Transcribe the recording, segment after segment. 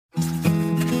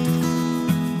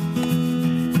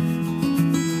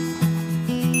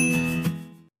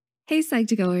Hey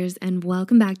Psych2Goers, and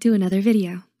welcome back to another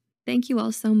video. Thank you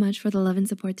all so much for the love and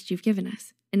support that you've given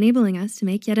us, enabling us to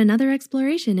make yet another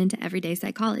exploration into everyday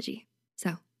psychology.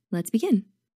 So let's begin.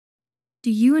 Do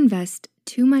you invest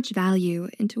too much value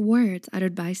into words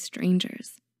uttered by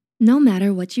strangers? No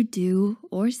matter what you do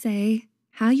or say,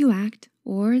 how you act,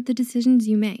 or the decisions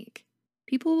you make,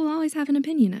 people will always have an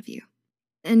opinion of you.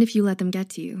 And if you let them get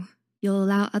to you, you'll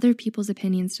allow other people's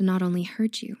opinions to not only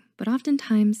hurt you, but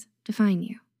oftentimes define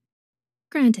you.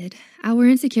 Granted, our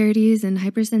insecurities and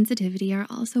hypersensitivity are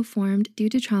also formed due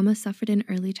to trauma suffered in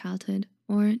early childhood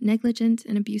or negligent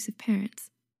and abusive parents.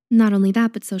 Not only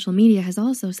that, but social media has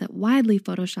also set widely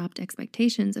photoshopped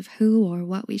expectations of who or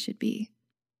what we should be.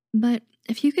 But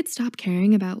if you could stop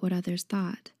caring about what others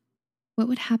thought, what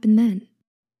would happen then?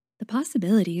 The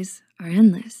possibilities are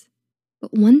endless,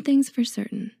 but one thing's for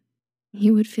certain,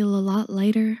 you would feel a lot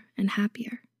lighter and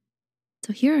happier.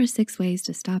 So here are 6 ways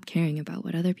to stop caring about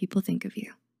what other people think of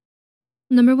you.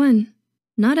 Number 1,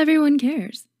 not everyone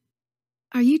cares.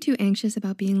 Are you too anxious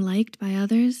about being liked by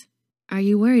others? Are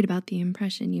you worried about the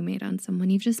impression you made on someone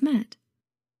you've just met?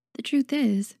 The truth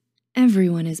is,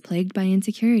 everyone is plagued by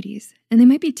insecurities, and they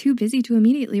might be too busy to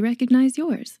immediately recognize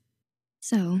yours.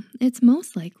 So it's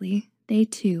most likely they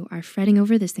too are fretting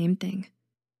over the same thing.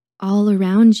 All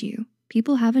around you,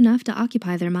 people have enough to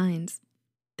occupy their minds.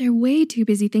 They're way too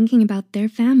busy thinking about their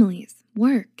families,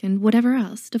 work, and whatever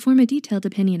else to form a detailed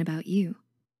opinion about you.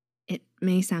 It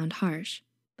may sound harsh,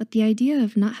 but the idea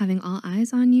of not having all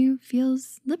eyes on you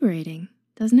feels liberating,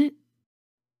 doesn't it?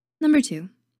 Number 2,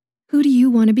 who do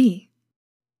you want to be?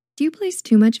 Do you place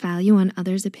too much value on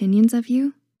others' opinions of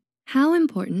you? How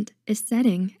important is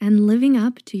setting and living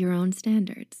up to your own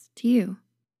standards to you?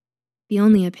 The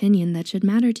only opinion that should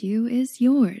matter to you is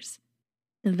yours.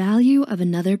 The value of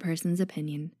another person's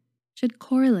opinion should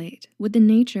correlate with the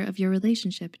nature of your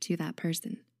relationship to that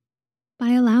person.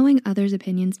 By allowing others'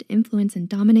 opinions to influence and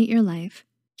dominate your life,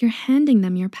 you're handing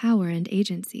them your power and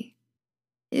agency.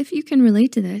 If you can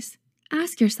relate to this,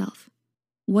 ask yourself,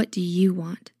 what do you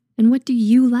want and what do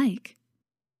you like?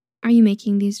 Are you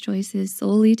making these choices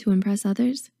solely to impress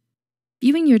others?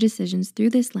 Viewing your decisions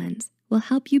through this lens will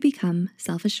help you become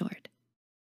self-assured.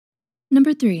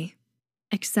 Number 3,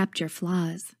 accept your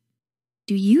flaws.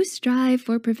 Do you strive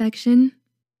for perfection?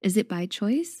 Is it by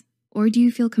choice or do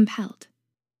you feel compelled?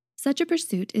 Such a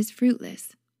pursuit is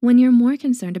fruitless when you're more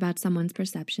concerned about someone's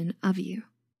perception of you.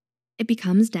 It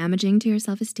becomes damaging to your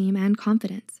self-esteem and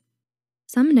confidence.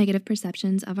 Some negative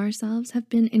perceptions of ourselves have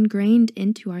been ingrained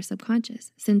into our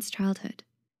subconscious since childhood.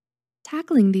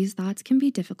 Tackling these thoughts can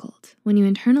be difficult when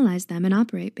you internalize them and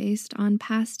operate based on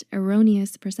past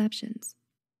erroneous perceptions.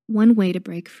 One way to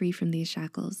break free from these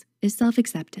shackles is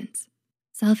self-acceptance.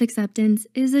 Self-acceptance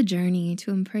is a journey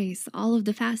to embrace all of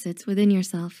the facets within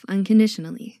yourself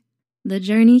unconditionally. The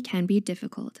journey can be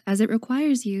difficult as it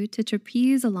requires you to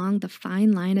trapeze along the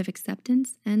fine line of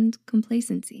acceptance and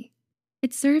complacency.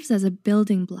 It serves as a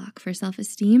building block for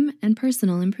self-esteem and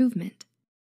personal improvement.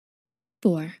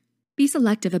 4, be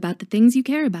selective about the things you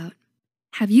care about.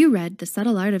 Have you read The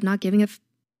Subtle Art of Not Giving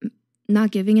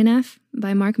an F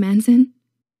by Mark Manson?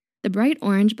 The bright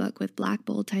orange book with black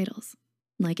bold titles.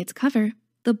 Like its cover,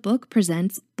 the book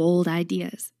presents bold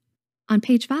ideas. On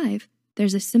page 5,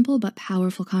 there's a simple but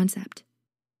powerful concept.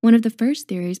 One of the first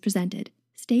theories presented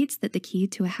states that the key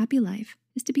to a happy life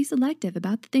is to be selective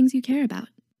about the things you care about.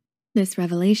 This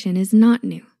revelation is not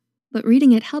new, but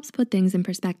reading it helps put things in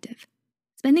perspective.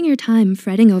 Spending your time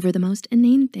fretting over the most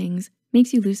inane things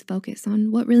makes you lose focus on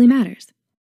what really matters.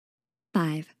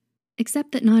 5,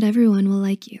 accept that not everyone will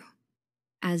like you.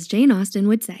 As Jane Austen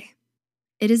would say,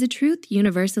 it is a truth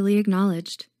universally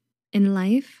acknowledged. In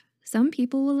life, some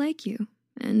people will like you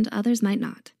and others might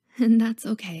not, and that's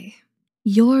okay.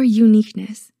 Your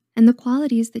uniqueness and the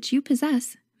qualities that you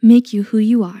possess make you who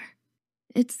you are.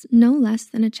 It's no less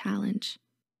than a challenge.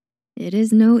 It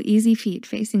is no easy feat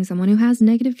facing someone who has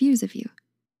negative views of you,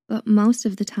 but most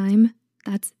of the time,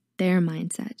 that's their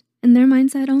mindset and their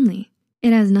mindset only.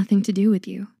 It has nothing to do with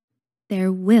you. There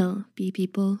will be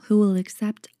people who will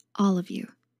accept all of you,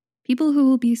 people who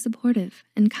will be supportive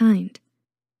and kind.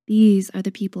 These are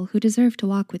the people who deserve to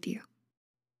walk with you.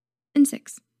 And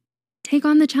 6, take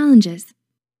on the challenges.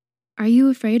 Are you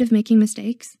afraid of making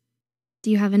mistakes?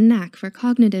 Do you have a knack for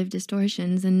cognitive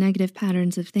distortions and negative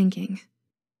patterns of thinking?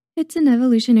 It's an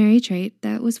evolutionary trait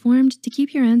that was formed to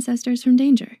keep your ancestors from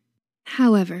danger.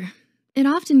 However, it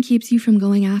often keeps you from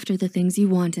going after the things you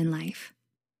want in life.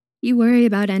 You worry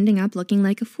about ending up looking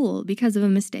like a fool because of a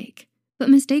mistake,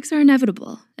 but mistakes are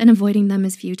inevitable and avoiding them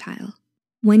is futile.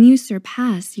 When you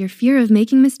surpass your fear of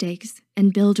making mistakes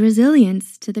and build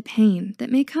resilience to the pain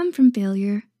that may come from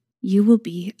failure, you will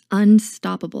be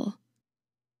unstoppable.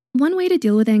 One way to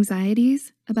deal with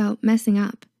anxieties about messing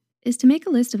up is to make a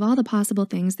list of all the possible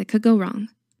things that could go wrong.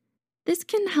 This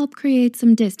can help create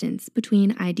some distance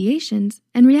between ideations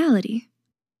and reality.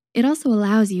 It also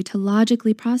allows you to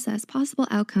logically process possible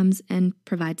outcomes and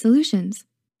provide solutions.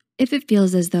 If it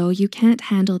feels as though you can't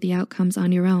handle the outcomes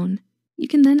on your own, you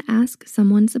can then ask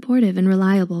someone supportive and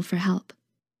reliable for help.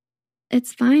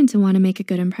 It's fine to want to make a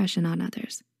good impression on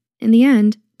others. In the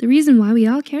end, the reason why we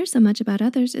all care so much about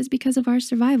others is because of our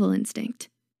survival instinct.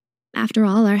 After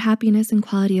all, our happiness and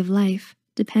quality of life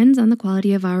depends on the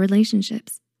quality of our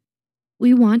relationships.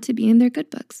 We want to be in their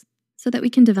good books so that we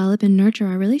can develop and nurture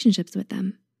our relationships with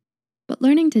them. But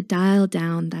learning to dial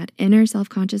down that inner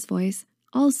self-conscious voice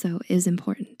also is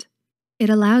important. It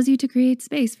allows you to create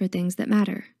space for things that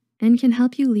matter and can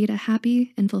help you lead a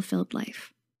happy and fulfilled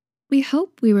life. We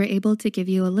hope we were able to give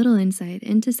you a little insight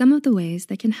into some of the ways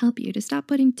that can help you to stop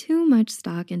putting too much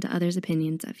stock into others'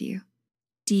 opinions of you.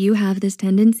 Do you have this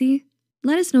tendency?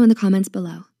 Let us know in the comments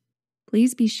below.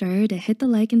 Please be sure to hit the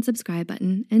like and subscribe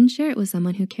button and share it with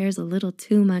someone who cares a little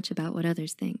too much about what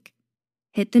others think.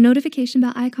 Hit the notification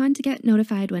bell icon to get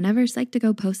notified whenever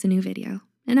Psych2Go posts a new video.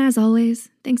 And as always,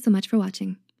 thanks so much for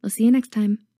watching. We'll see you next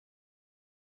time.